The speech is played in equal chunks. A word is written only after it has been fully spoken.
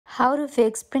How to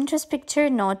fix Pinterest picture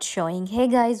not showing. Hey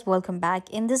guys, welcome back.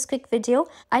 In this quick video,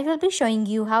 I will be showing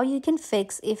you how you can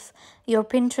fix if your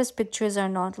Pinterest pictures are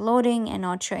not loading and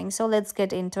not showing. So let's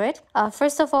get into it.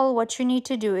 First of all, what you need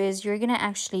to do is you're gonna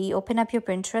actually open up your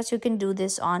Pinterest. You can do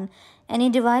this on any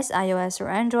device, iOS or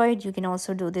Android. You can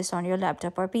also do this on your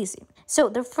laptop or PC. So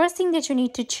the first thing that you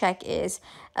need to check is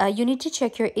you need to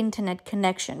check your internet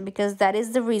connection, because that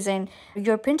is the reason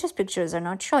your Pinterest pictures are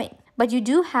not showing. But you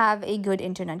do have a good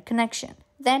internet connection.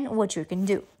 Then what you can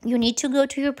do, you need to go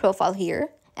to your profile here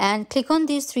and click on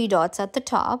these three dots at the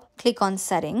top. Click on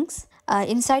settings.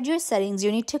 Inside your settings,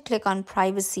 you need to click on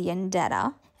privacy and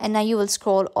data. And now you will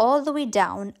scroll all the way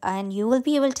down and you will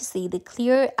be able to see the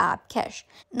clear app cache.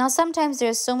 Now sometimes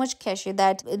there's so much cache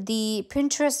that the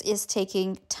Pinterest is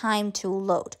taking time to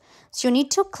load. So you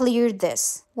need to clear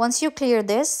this. Once you clear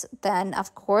this, then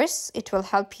of course it will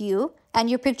help you and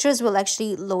your pictures will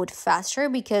actually load faster,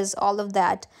 because all of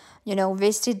that,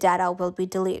 wasted data will be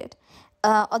deleted.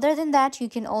 Other than that, you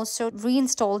can also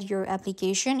reinstall your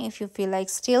application. If you feel like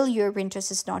still your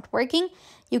Pinterest is not working,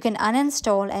 you can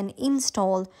uninstall and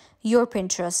install your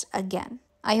Pinterest again.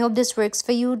 I hope this works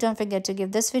for you. Don't forget to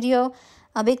give this video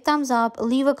a big thumbs up,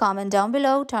 leave a comment down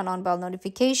below, turn on bell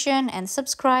notification and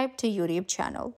subscribe to YouTube channel.